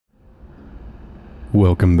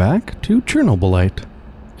Welcome back to Chernobylite.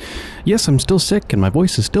 Yes, I'm still sick and my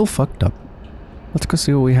voice is still fucked up. Let's go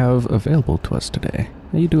see what we have available to us today.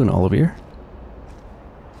 How you doing, Olivier?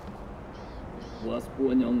 Вас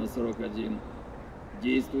понял на 41.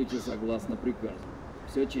 Действуйте согласно приказу.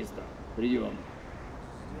 Все чисто. Прием.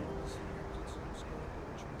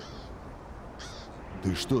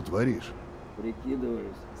 Ты что творишь?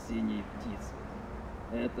 Прикидываюсь синей птицей.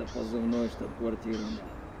 Это позывной штаб-квартиры НАТО.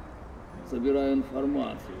 Собираю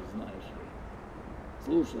информацию, знаешь ли.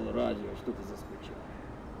 Слушал радио, что ты заскучал.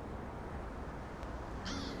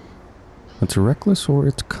 It's reckless or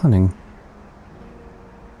it's cunning?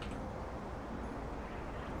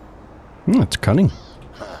 It's cunning.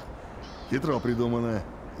 Хитро придумано.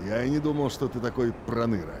 Я и не думал, что ты такой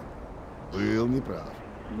проныра. Был неправ.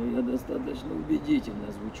 Но я достаточно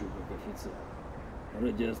убедительно звучу как офицер.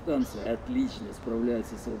 Радиостанция отлично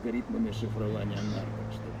справляется с алгоритмами шифрования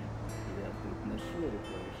нарков, что я тут нашел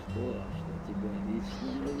кое-что, что тебя лично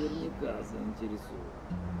наверняка заинтересует.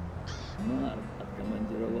 Нарк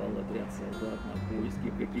откомандировал отряд солдат на поиски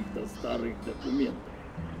каких-то старых документов,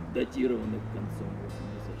 датированных концом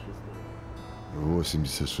 86-го.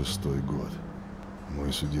 86-й год.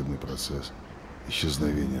 Мой судебный процесс.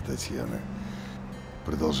 Исчезновение Татьяны.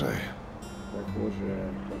 Продолжай.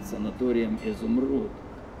 Похоже, под санаторием «Изумруд»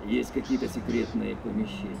 есть какие-то секретные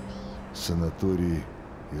помещения. Санаторий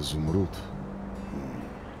 «Изумруд».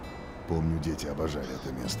 Помню, дети обожали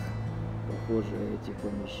это место. Похоже, эти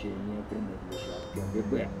помещения принадлежат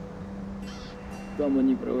КГБ. Там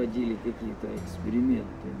они проводили какие-то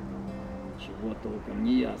эксперименты. Ничего толком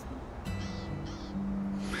не ясно.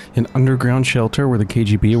 An underground shelter where the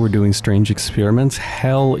KGB were doing strange experiments?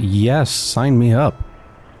 Hell yes, sign me up.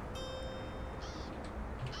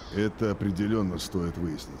 Это определенно стоит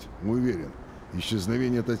выяснить. Уверен,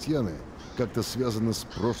 исчезновение Татьяны как-то связано с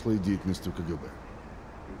прошлой деятельностью КГБ.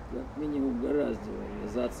 И как меня угораздило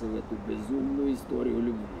ввязаться в эту безумную историю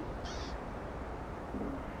любви.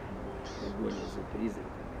 Погоня за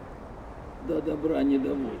призраками до добра не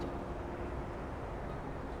доводит.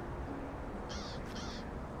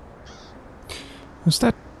 Was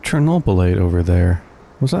that Chernobylite over there?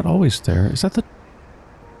 Was that always there? Is that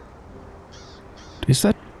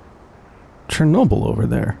Chernobyl over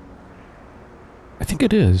there? I think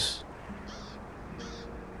it is.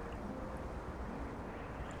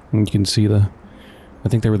 And you can see I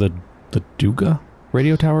think they were the Duga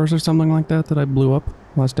radio towers or something like that I blew up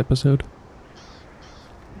last episode.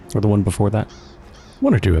 Or the one before that.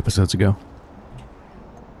 1 or 2 episodes ago.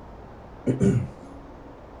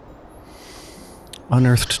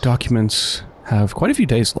 Unearthed documents have quite a few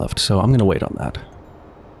days left, so I'm gonna wait on that.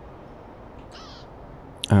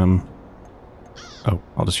 Oh,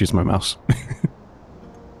 I'll just use my mouse.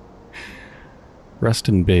 Rest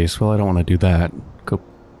in base. Well, I don't want to do that.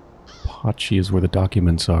 Kopachi is where the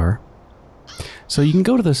documents are. So you can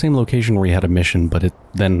go to the same location where you had a mission, but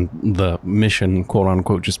then the mission,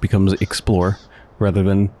 quote-unquote, just becomes explore, rather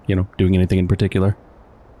than, you know, doing anything in particular.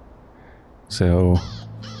 So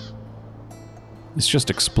it's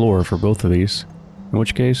just explore for both of these. In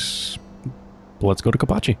which case, let's go to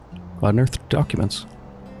Kopachi. Unearthed documents.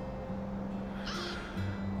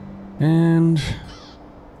 And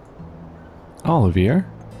Olivier,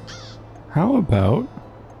 how about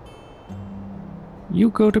you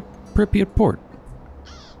go to Pripyat Port?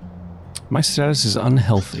 My status is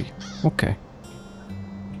unhealthy. Okay.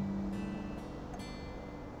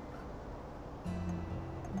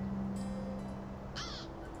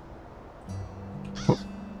 Oh.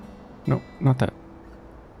 No, not that.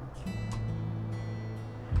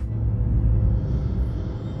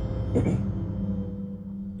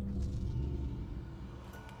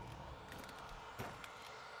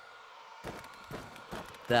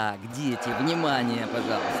 Так, дети, внимание,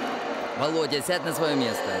 пожалуйста. Володя, сядь на свое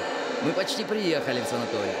место. Мы почти приехали в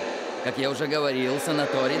санаторий. Как я уже говорил,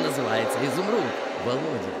 санаторий называется «Изумруд».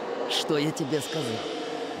 Володя, что я тебе сказал?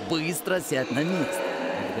 Быстро сядь на место.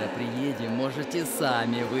 Когда приедем, можете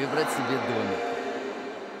сами выбрать себе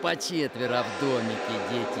домик. По 4 в домике,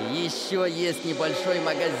 дети. Еще есть небольшой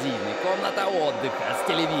магазин и комната отдыха с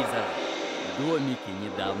телевизором. Домики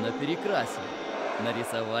недавно перекрасили.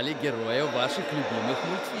 Нарисовали героя ваших любимых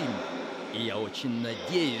мультфильмов. И я очень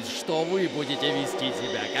надеюсь, что вы будете вести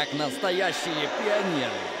себя как настоящие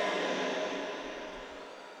пионеры.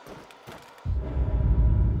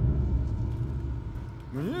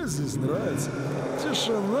 Мне здесь нравится.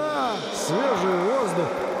 Тишина, свежий воздух.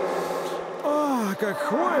 А, как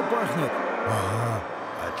хвоя пахнет. Ага,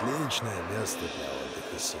 отличное место для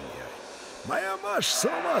отдыха с семьей. Моя Маш с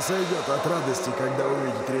ума сойдет от радости, когда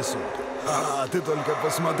увидит рисунки. А ты только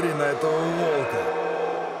посмотри на этого волка.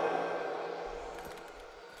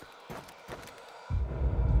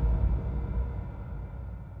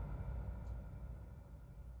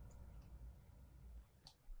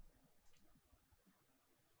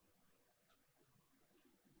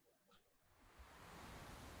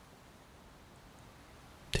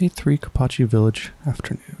 Day 3, Kapachi Village,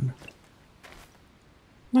 afternoon.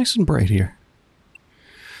 Nice and bright here.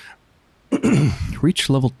 Reach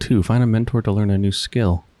level 2, find a mentor to learn a new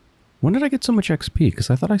skill. When did I get so much XP? Because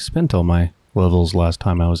I thought I spent all my levels last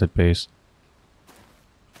time I was at base.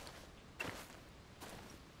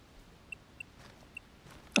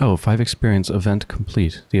 Oh, 5 experience, event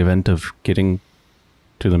complete. The event of getting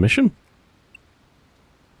to the mission?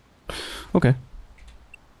 Okay.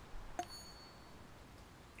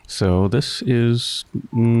 So this is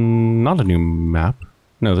not a new map.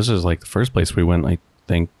 No, this is like the first place we went, I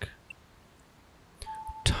think.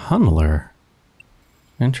 Tunneler.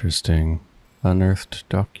 Interesting. Unearthed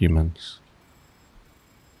documents.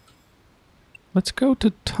 Let's go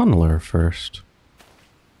to Tunneler first.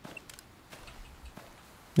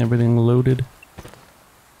 Everything loaded?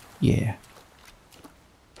 Yeah.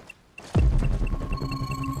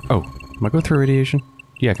 Oh, am I going through radiation?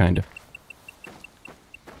 Yeah, kinda.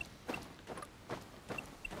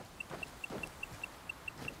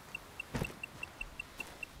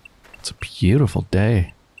 It's a beautiful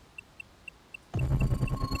day.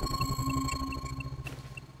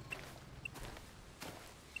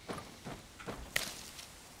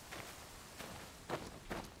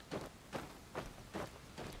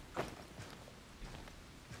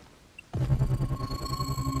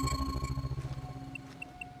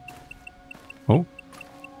 Oh.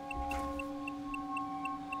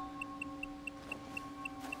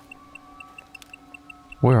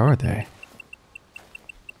 Where are they?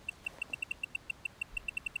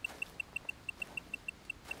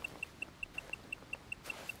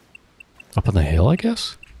 Up on the hill, I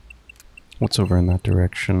guess? What's over in that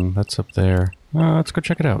direction? That's up there. Let's go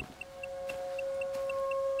check it out.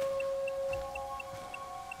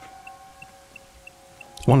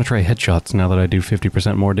 I want to try headshots now that I do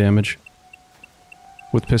 50% more damage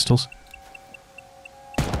with pistols.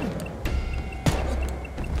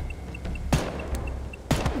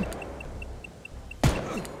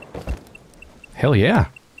 Hell yeah.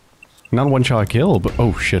 Not a one-shot kill, but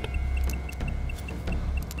oh shit.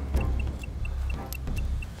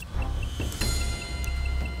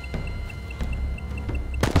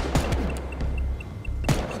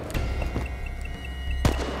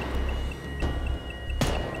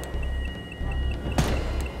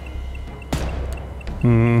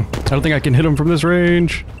 I don't think I can hit him from this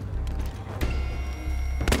range.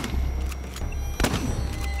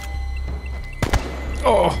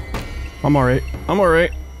 Oh, I'm alright. I'm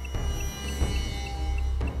alright.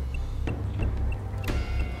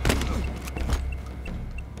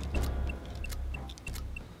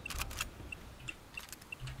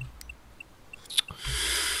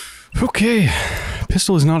 Okay,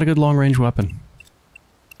 pistol is not a good long-range weapon.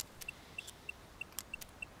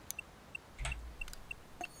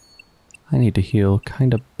 I need to heal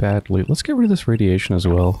kind of badly. Let's get rid of this radiation as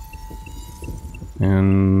well.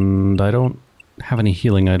 And I don't have any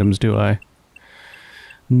healing items, do I?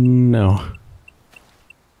 No.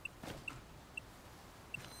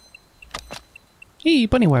 Hey,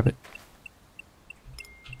 bunny rabbit.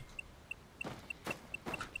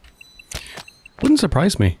 Wouldn't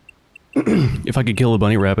surprise me if I could kill the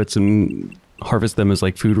bunny rabbits and harvest them as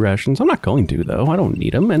like food rations. I'm not going to, though. I don't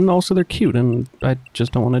need them, and also they're cute, and I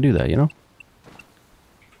just don't want to do that, you know?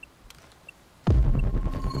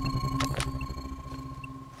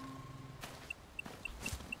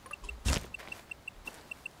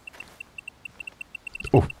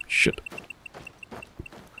 Oh, shit.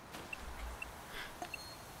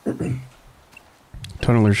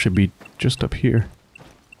 Tunneler should be just up here.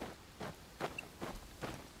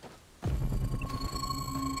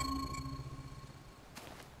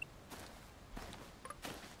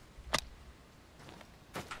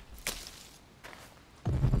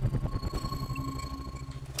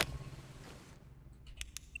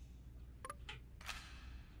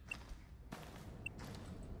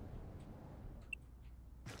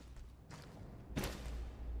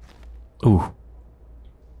 Ooh.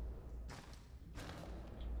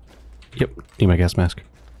 Yep, need my gas mask.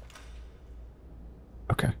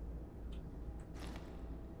 Okay.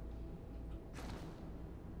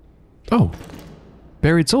 Oh.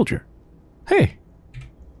 Buried soldier. Hey.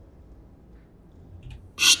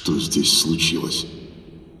 Что здесь случилось?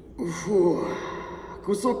 Фу,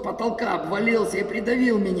 кусок потолка обвалился и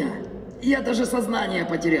придавил меня. Я даже сознание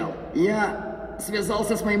потерял. Я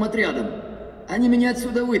связался с моим отрядом. Они меня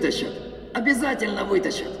отсюда вытащат. Обязательно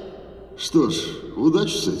вытащат. Что ж,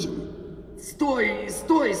 удачи с этим. Стой,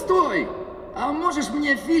 стой, стой! А можешь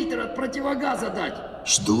мне фильтр от противогаза дать?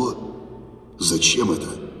 Что? Зачем это?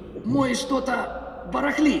 Мой что-то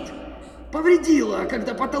барахлит. Повредило,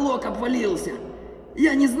 когда потолок обвалился.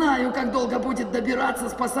 Я не знаю, как долго будет добираться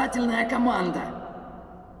спасательная команда.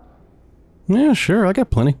 Yeah, sure, I got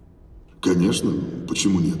plenty. Конечно,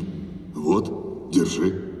 почему нет? Вот,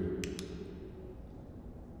 держи.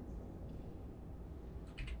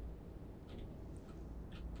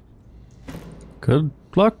 Good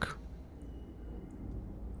luck.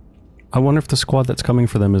 I wonder if the squad that's coming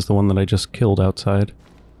for them is the one that I just killed outside.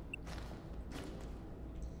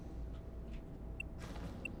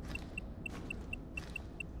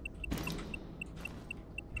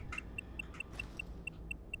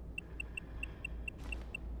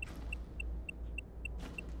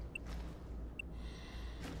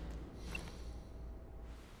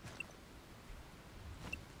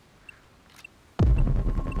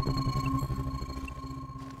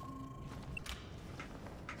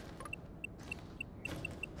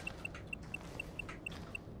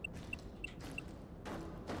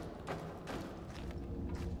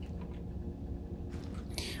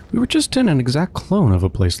 We were just in an exact clone of a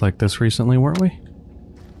place like this recently, weren't we?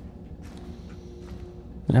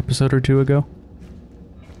 An episode or two ago?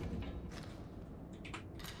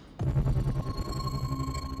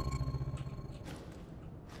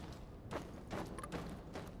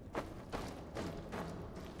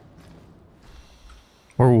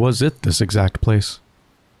 Or was it this exact place?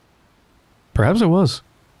 Perhaps it was.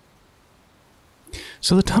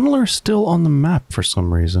 So the tunneler is still on the map for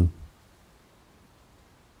some reason.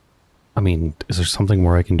 I mean, is there something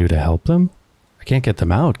more I can do to help them? I can't get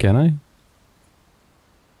them out, can I?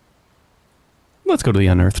 Let's go to the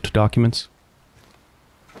Unearthed documents.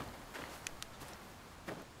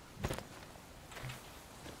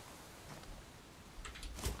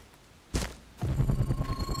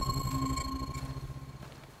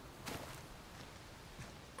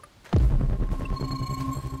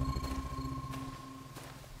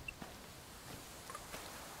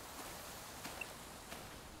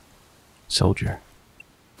 Soldier.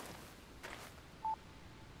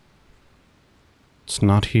 It's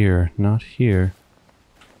not here, not here.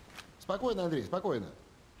 Спокойно, Андрей, спокойно.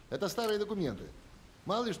 Это старые документы.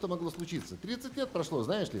 Мало ли что могло случиться. 30 лет прошло,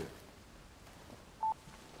 знаешь ли.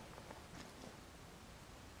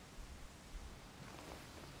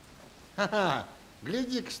 Ха-ха!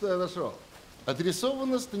 Гляди-ка, что я нашел.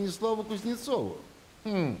 Адресовано Станиславу Кузнецову.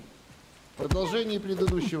 Продолжение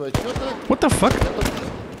предыдущего отчета. What the fuck?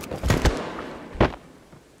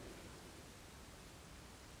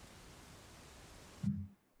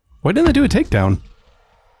 Why didn't they do a takedown?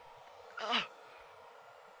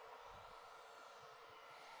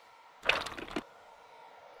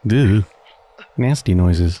 Dude. Nasty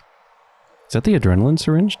noises. Is that the adrenaline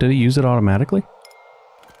syringe? Did it use it automatically?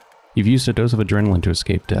 You've used a dose of adrenaline to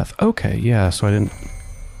escape death. Okay, yeah, so I didn't...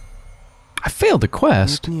 I failed the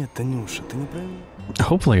quest!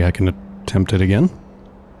 Hopefully I can attempt it again.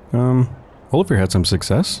 Oliver had some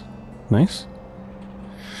success. Nice.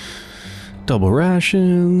 Double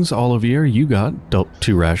rations. Olivier, you got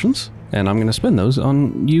 2 rations. And I'm going to spend those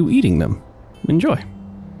on you eating them. Enjoy.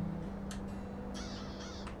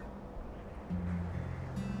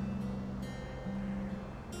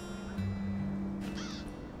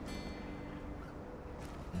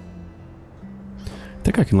 I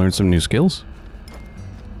think I can learn some new skills.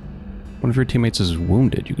 One of your teammates is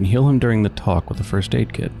wounded. You can heal him during the talk with a first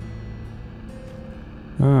aid kit.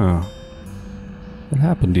 Oh. What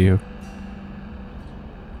happened to you?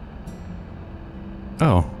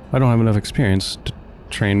 Oh, I don't have enough experience to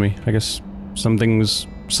train me. I guess some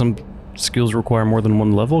skills require more than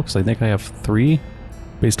 1 level, because I think I have 3,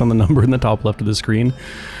 based on the number in the top left of the screen.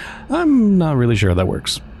 I'm not really sure how that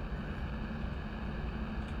works.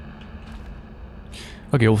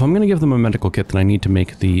 Okay, well, if I'm going to give them a medical kit, then I need to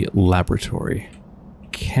make the laboratory.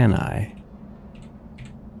 Can I?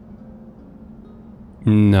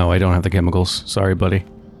 No, I don't have the chemicals. Sorry, buddy.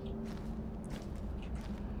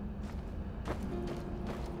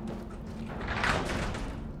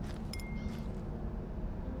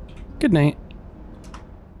 Good night.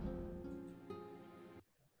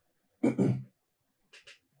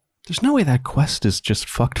 There's no way that quest is just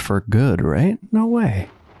fucked for good, right? No way.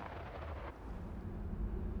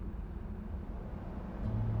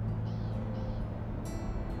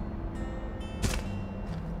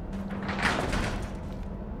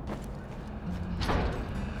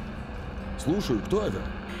 Слушаю, кто это?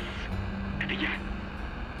 Это я.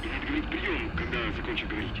 И надо говорить прием, когда закончу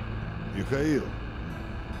говорить. Михаил.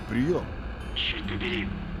 Прием. Черт побери.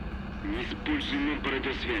 Не используй ноль по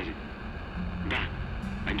радиосвязи. Да.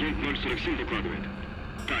 Агент 047 докладывает.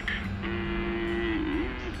 Так.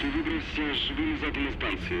 Ты выбрался живым назад на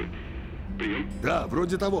станцию. Прием? Да,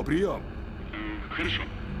 вроде того, прием. Хорошо.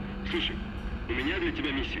 Слушай, у меня для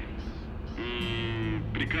тебя миссия.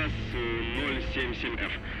 Приказ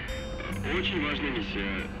 077F. Очень важная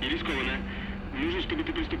миссия и рискованная. Нужно, чтобы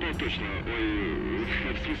ты приступал точно. Ой,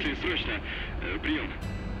 в смысле срочно. Прием.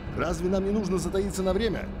 Разве нам не нужно затаиться на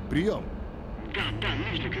время? Прием. Да,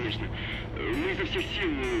 нужно, конечно. Мы изо всех сил,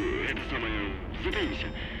 это самое, затаимся.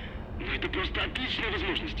 Но это просто отличная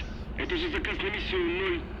возможность. Это же заказ на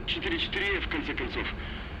миссию 044 в конце концов.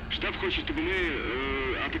 Штаб хочет, чтобы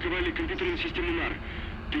мы атаковали компьютерную систему НАР.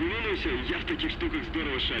 Ты не волнуйся, я в таких штуках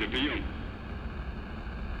здорово шарю. Прием.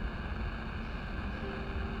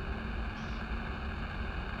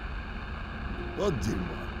 Вот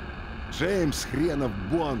дерьмо. Джеймс хренов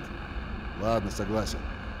Бонд. Ладно, согласен.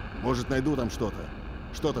 Может, найду там что-то.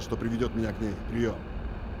 Что-то, что приведет меня к ней. Прием.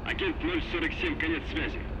 Агент 047, конец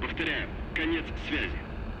связи. Повторяю, конец связи.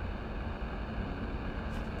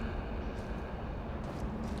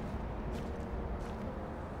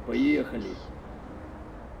 Поехали.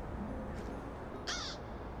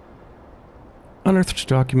 Unearthed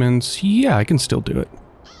documents. Yeah, I can still do it.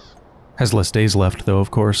 Has less days left, though,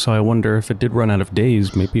 of course, so I wonder if it did run out of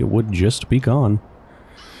days, maybe it would just be gone.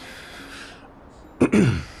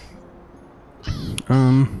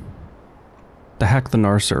 The Hack the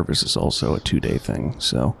NAR service is also a 2-day thing,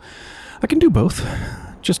 so I can do both.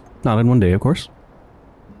 Just not in one day, of course.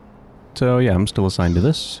 So yeah, I'm still assigned to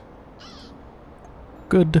this.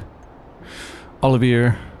 Good.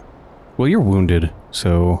 Olivier, well, you're wounded,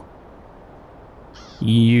 so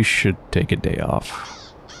you should take a day off.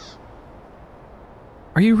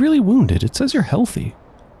 Are you really wounded? It says you're healthy.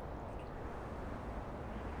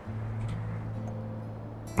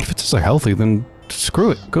 If it says they're healthy, then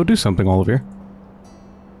screw it. Go do something, Olivier.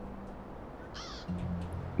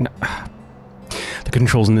 No. The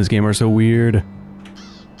controls in this game are so weird.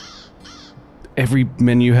 Every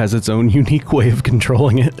menu has its own unique way of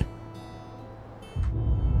controlling it.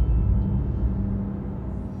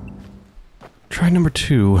 Try number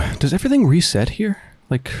 2. Does everything reset here?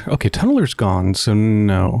 Like, okay, Tunneler's gone, so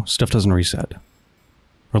no, stuff doesn't reset.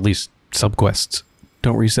 Or at least subquests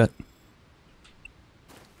don't reset.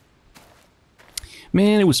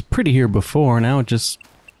 Man, it was pretty here before, now it just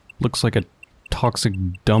looks like a toxic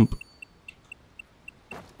dump.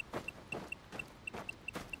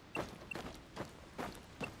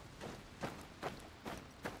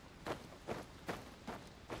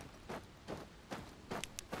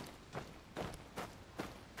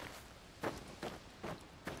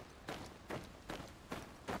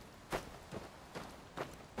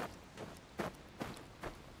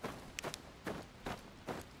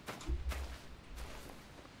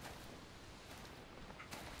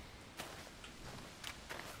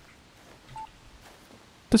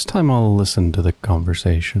 This time I'll listen to the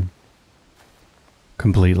conversation.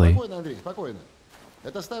 Completely. Спокойно, Андрей, спокойно.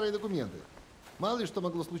 Это старые документы. Мало ли что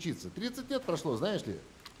могло случиться. 30 лет прошло, знаешь ли?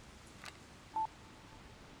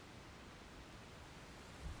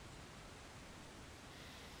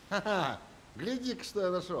 Ха-ха! Гляди-ка, что я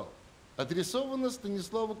нашел. Отрисовано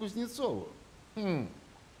Станиславу Кузнецову.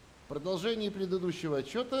 Продолжение предыдущего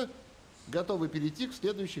отчета. Готовы перейти к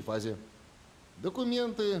следующей фазе.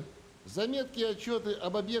 Документы, заметки и отчеты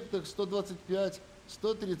об объектах 125,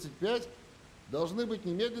 135 должны быть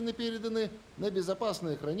немедленно переданы на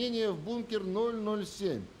безопасное хранение в бункер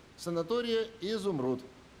 007 санатория «Изумруд».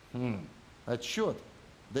 Отчет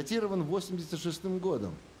датирован 86-м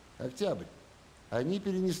годом, октябрь. Они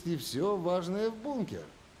перенесли все важное в бункер.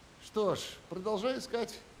 Что ж, продолжай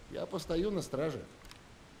искать, я постою на страже.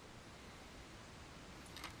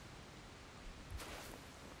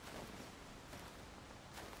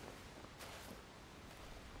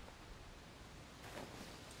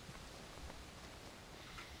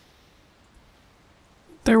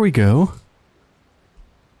 There we go.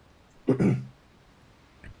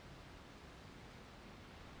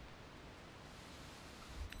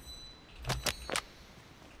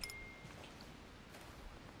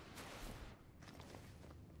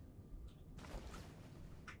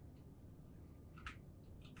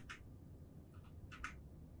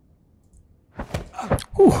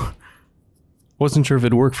 Whew. Wasn't sure if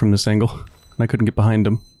it'd work from this angle, and I couldn't get behind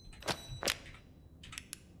him.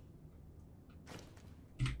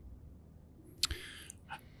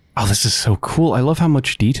 this is so cool. I love how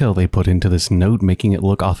much detail they put into this note, making it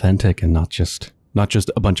look authentic and not just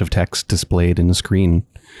a bunch of text displayed in a screen.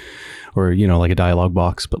 Or, you know, like a dialogue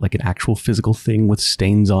box, but like an actual physical thing with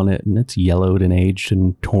stains on it, and it's yellowed and aged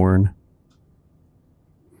and torn.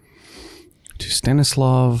 To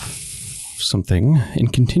Stanislav something. In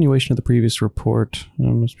continuation of the previous report,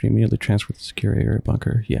 must be immediately transferred to the secure area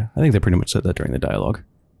bunker. Yeah, I think they pretty much said that during the dialogue.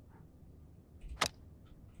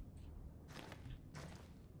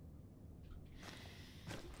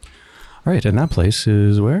 Alright, and that place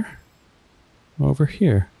is where? Over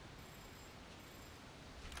here.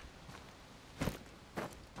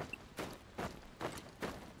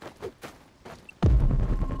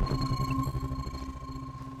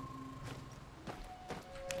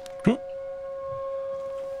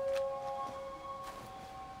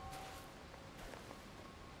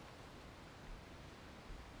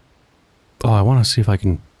 Oh, I want to see if I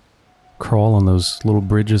can crawl on those little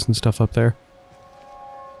bridges and stuff up there.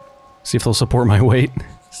 See if they'll support my weight.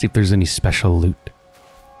 See if there's any special loot.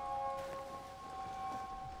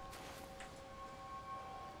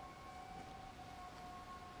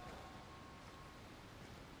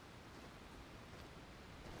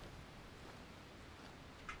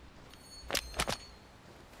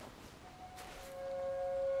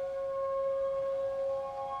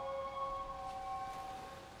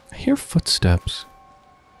 I hear footsteps.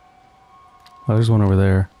 Oh, there's one over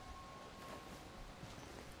there.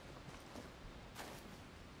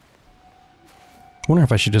 Wonder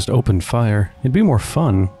if I should just open fire. It'd be more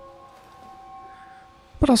fun.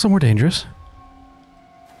 But also more dangerous.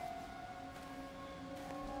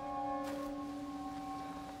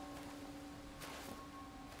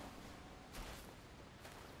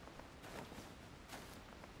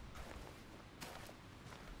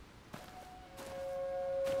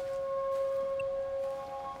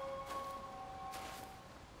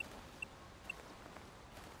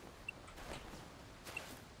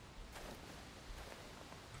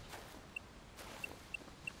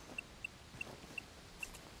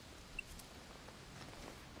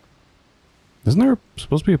 Isn't there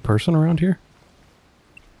supposed to be a person around here?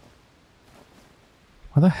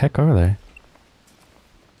 Where the heck are they?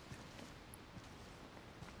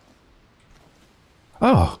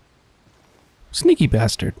 Oh! Sneaky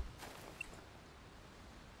bastard.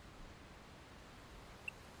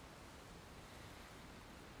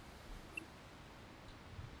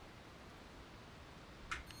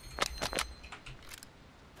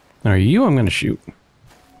 Are you? I'm gonna shoot.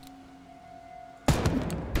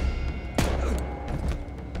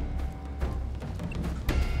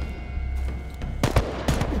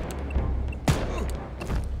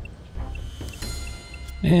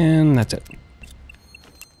 And that's it.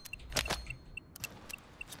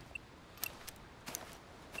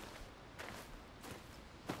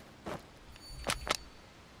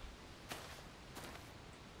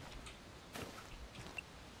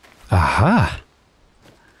 Aha!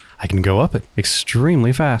 I can go up it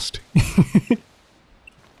extremely fast.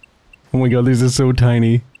 Oh my god, these are so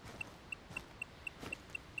tiny.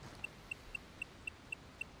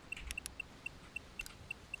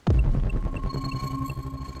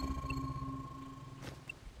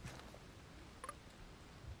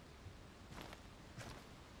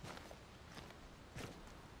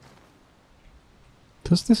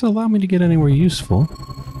 Does this allow me to get anywhere useful?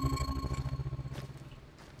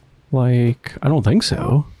 Like, I don't think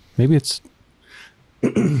so. Maybe it's...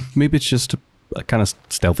 maybe it's just a kind of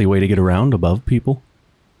stealthy way to get around above people.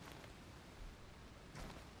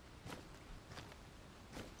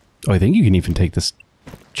 Oh, I think you can even take this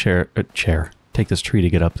take this tree to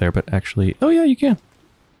get up there, but actually... Oh yeah, you can.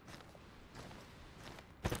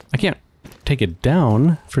 I can't take it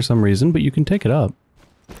down for some reason, but you can take it up.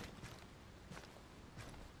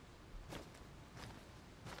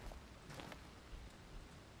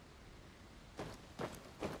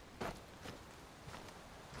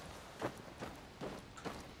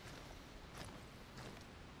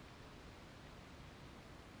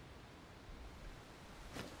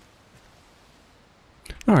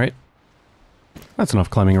 Alright. That's enough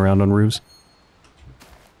climbing around on roofs.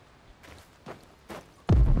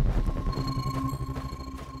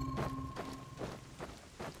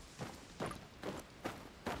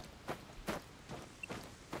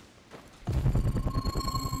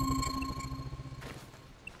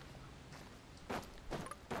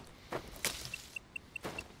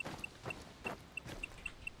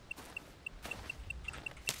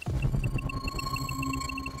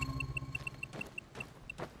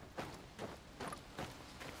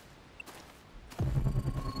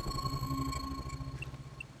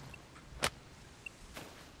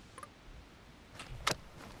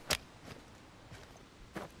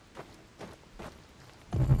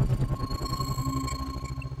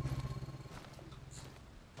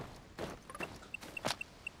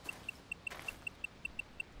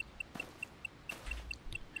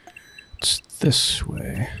 this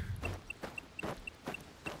way.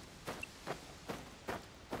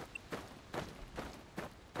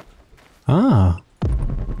 Ah.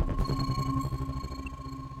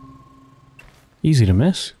 Easy to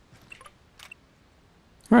miss.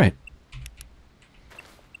 Right.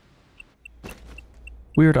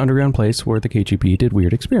 Weird underground place where the KGB did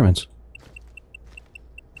weird experiments.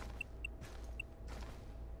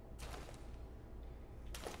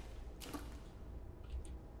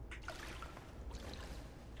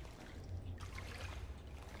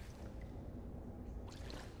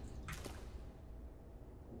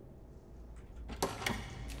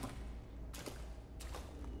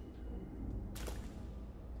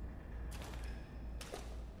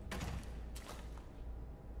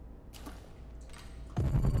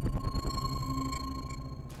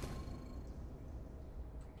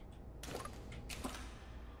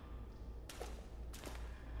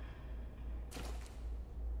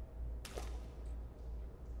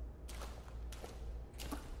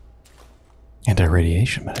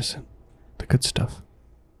 Anti-radiation medicine. The good stuff.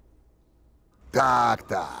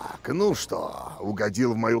 Так, ну что,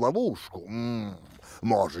 угодил в мою ловушку?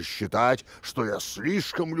 Можешь считать, что я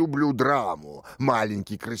слишком люблю драму,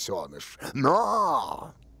 маленький крысеныш.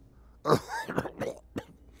 Но...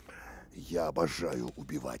 Я обожаю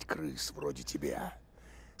убивать крыс вроде тебя.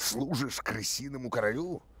 Служишь крысиному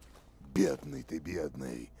королю? Бедный ты,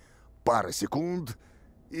 бедный. Пара секунд,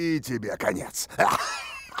 и тебе конец.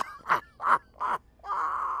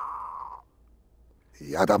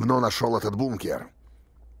 Я давно нашел этот бункер.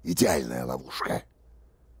 Идеальная ловушка.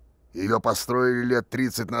 Ее построили лет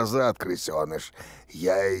 30 назад, крысеныш.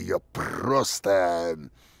 Я ее просто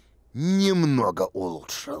немного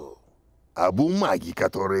улучшил. А бумаги,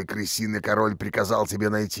 которые крысиный король приказал тебе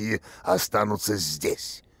найти, останутся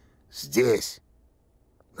здесь. Здесь.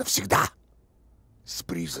 Навсегда. С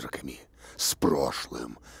призраками, с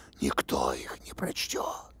прошлым. Никто их не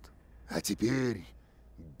прочтет. А теперь...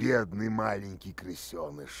 Бедный маленький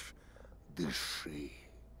крысеныш, дыши,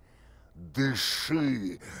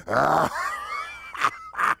 дыши.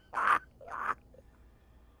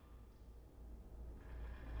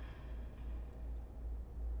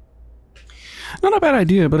 Not a bad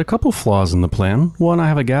idea, but a couple flaws in the plan. One, I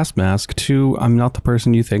have a gas mask. Two, I'm not the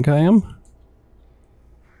person you think I am.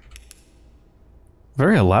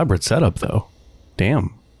 Very elaborate setup, though.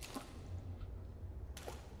 Damn.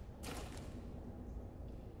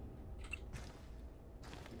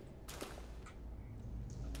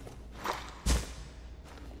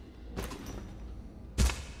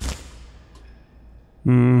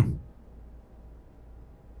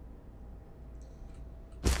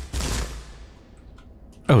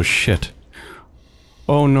 Oh shit.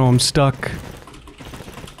 Oh no, I'm stuck.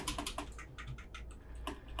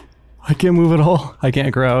 I can't move at all. I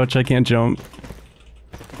can't crouch, I can't jump.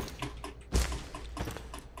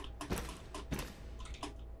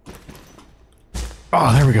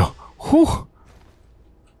 Oh, there we go. Whew.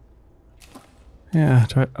 Yeah,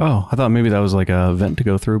 try. Oh, I thought maybe that was like a vent to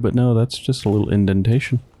go through, but no, that's just a little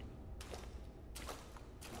indentation.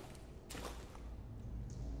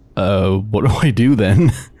 What do I do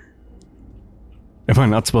then? Am I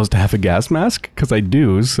not supposed to have a gas mask? Because I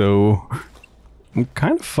do, so I'm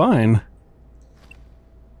kind of fine.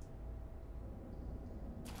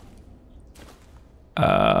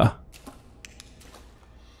 I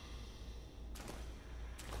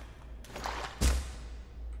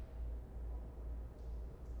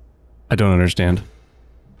don't understand.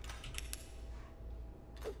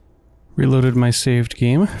 Reloaded my saved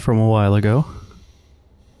game from a while ago.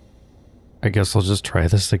 I guess I'll just try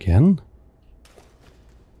this again?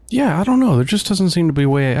 Yeah, I don't know. There just doesn't seem to be a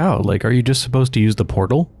way out. Like, are you just supposed to use the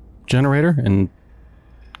portal generator and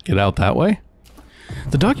get out that way?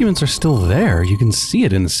 The documents are still there. You can see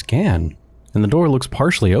it in the scan. And the door looks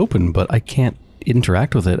partially open, but I can't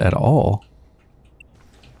interact with it at all.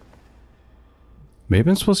 Maybe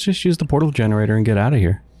I'm supposed to just use the portal generator and get out of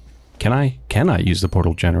here. Can I use the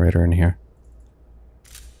portal generator in here?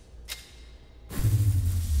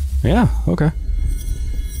 Yeah, okay.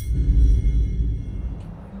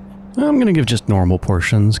 I'm gonna give just normal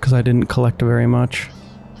portions, because I didn't collect very much.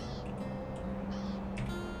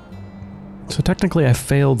 So technically I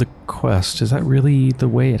failed the quest. Is that really the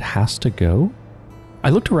way it has to go?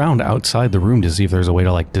 I looked around outside the room to see if there's a way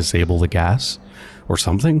to, like, disable the gas or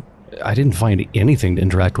something. I didn't find anything to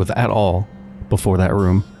interact with at all before that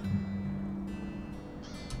room.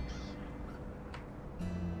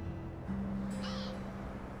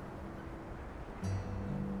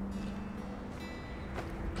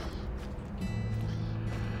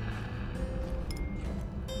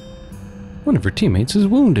 One of her teammates is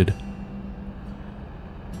wounded.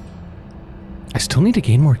 Still need to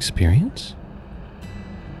gain more experience?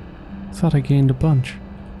 Thought I gained a bunch.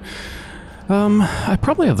 I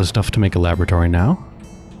probably have the stuff to make a laboratory now.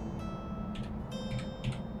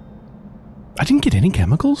 I didn't get any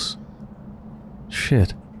chemicals?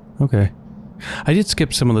 Shit. Okay. I did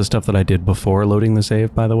skip some of the stuff that I did before loading the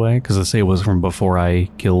save, by the way, because the save was from before I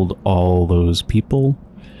killed all those people.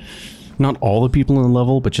 Not all the people in the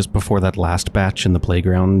level, but just before that last batch in the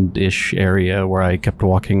playground-ish area where I kept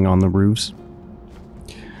walking on the roofs.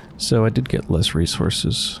 So I did get less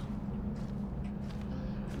resources.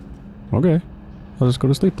 Okay. I'll just go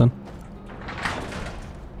to sleep then.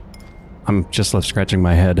 I'm just left scratching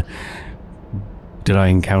my head. Did I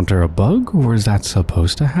encounter a bug, or is that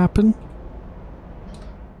supposed to happen?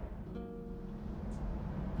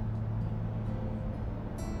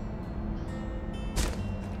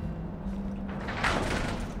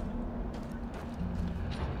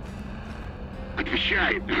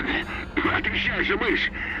 Отвечай! Отвечай же,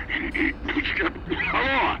 мышь!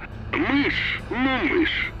 Алло! Мышь! Ну,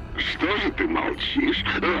 мышь! Что же ты молчишь?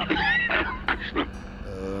 Что?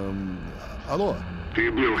 Алло.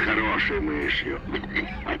 Ты был хорошей мышью.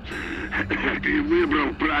 Ты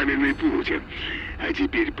выбрал правильный путь. А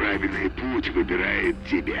теперь правильный путь выбирает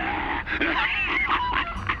тебя.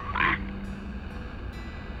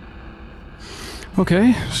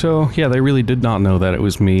 Okay, so yeah, they really did not know that it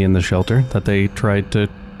was me in the shelter that they tried to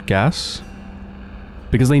gas.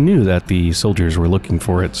 Because they knew that the soldiers were looking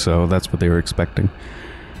for it, so that's what they were expecting.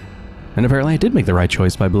 And apparently I did make the right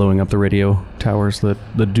choice by blowing up the radio towers, the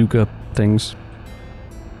Duca things.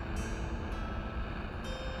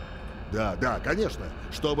 Да, да, конечно.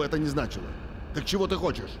 Что бы это ни значило. Так чего ты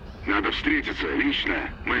хочешь? Надо встретиться лично,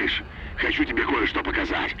 мышь. Хочу тебе кое-что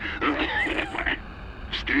показать.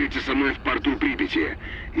 Встреться со мной в порту Припяти.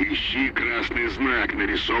 Ищи красный знак,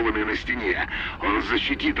 нарисованный на стене. Он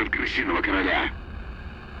защитит от крысиного короля.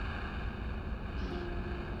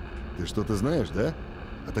 Ты что-то знаешь, да?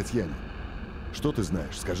 О Татьяне. Что ты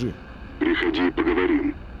знаешь? Скажи. Приходи,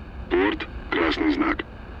 поговорим. Порт, красный знак.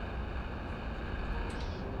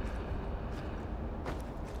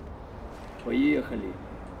 Поехали.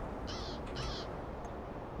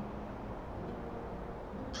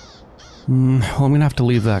 Well, I'm gonna have to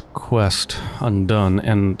leave that quest undone,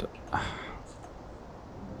 and...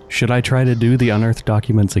 Should I try to do the Unearthed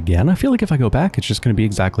documents again? I feel like if I go back, it's just gonna be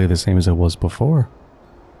exactly the same as it was before.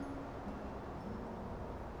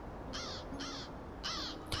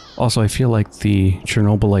 Also, I feel like the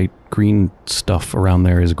Chernobylite green stuff around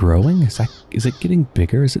there is growing. Is it getting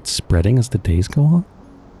bigger? Is it spreading as the days go on?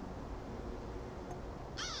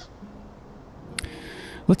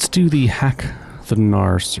 Let's do the Hack the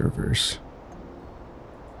Nar servers.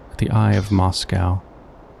 The Eye of Moscow.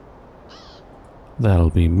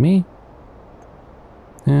 That'll be me.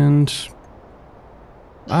 And...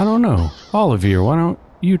 I don't know. Olivier, why don't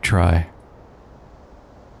you try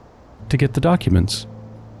to get the documents?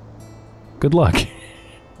 Good luck.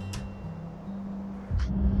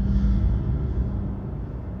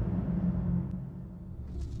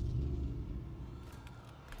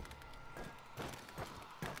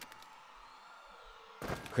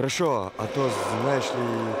 Хорошо, а то, знаешь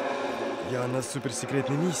ли, я на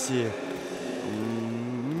суперсекретной миссии...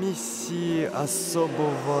 Миссии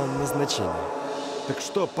особого назначения. Так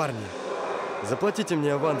что, парни, заплатите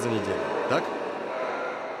мне аванс за неделю, так?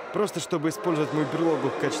 Просто чтобы использовать мою берлогу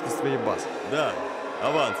в качестве своей базы. Да,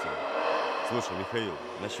 авансом. Слушай, Михаил,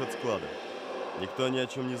 насчет склада. Никто ни о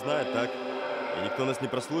чем не знает, так? И никто нас не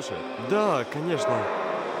прослушает? Да, конечно.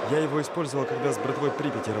 Я его использовал, когда с братвой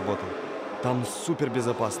Припяти работал. Там супер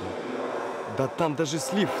безопасно. Да там даже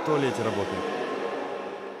слив в туалете работает.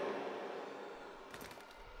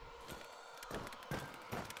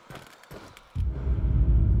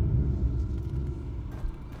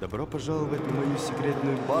 Добро пожаловать на мою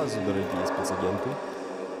секретную базу, дорогие спецагенты.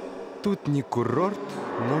 Тут не курорт,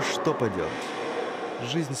 но что поделать.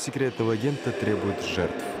 Жизнь секретного агента требует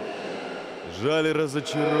жертв. Жаль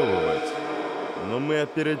разочаровывать, но мы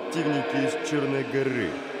оперативники из Черной горы.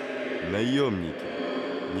 Наемники,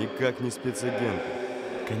 никак не спецагенты.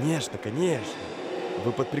 Конечно, конечно.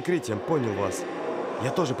 Вы под прикрытием, понял вас. Я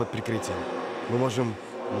тоже под прикрытием. Мы можем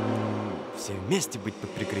все вместе быть под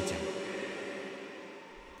прикрытием.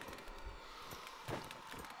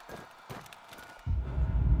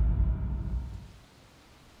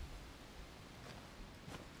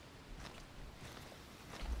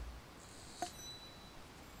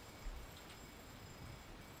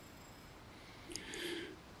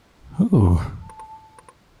 Ooh.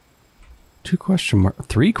 3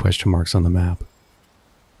 question marks on the map.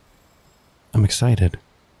 I'm excited.